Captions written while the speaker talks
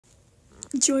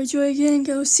Joy again,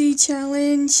 go see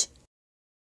challenge.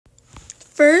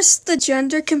 First, the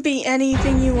gender can be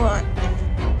anything you want.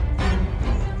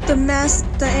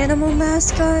 The animal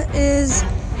mascot is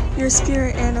your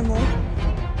spirit animal.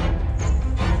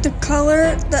 The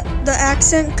color, the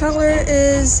accent color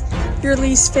is your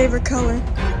least favorite color.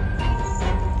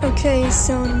 Okay,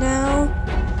 so now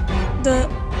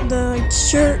the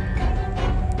shirt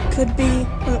could be,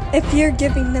 if you're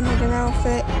giving them like an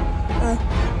outfit,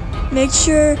 make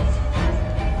sure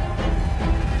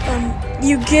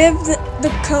you give the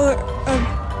color of,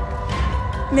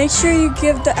 make sure you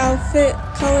give the outfit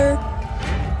color,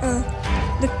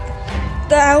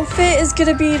 the outfit is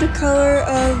gonna be the color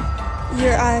of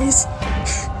your eyes.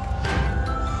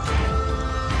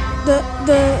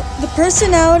 The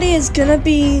personality is gonna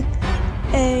be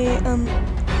a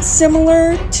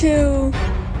similar to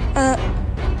a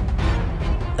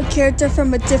character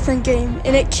from a different game,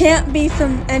 and it can't be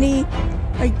from any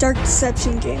like Dark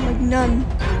Deception game, like no,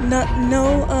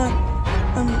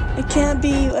 it can't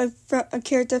be a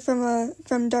character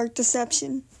from Dark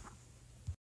Deception.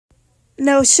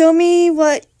 Now show me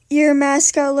what your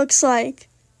mascot looks like.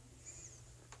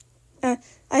 I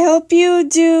hope you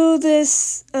do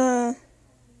this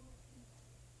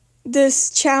this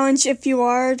challenge if you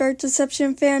are a Dark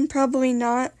Deception fan. Probably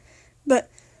not, but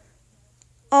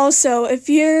also if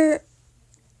you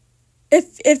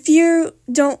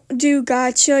don't do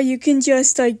gacha, you can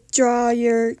just like draw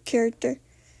your character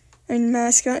and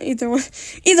mascot. Either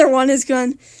one is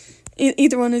good.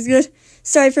 Either one is good.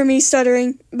 Sorry for me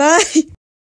stuttering. Bye.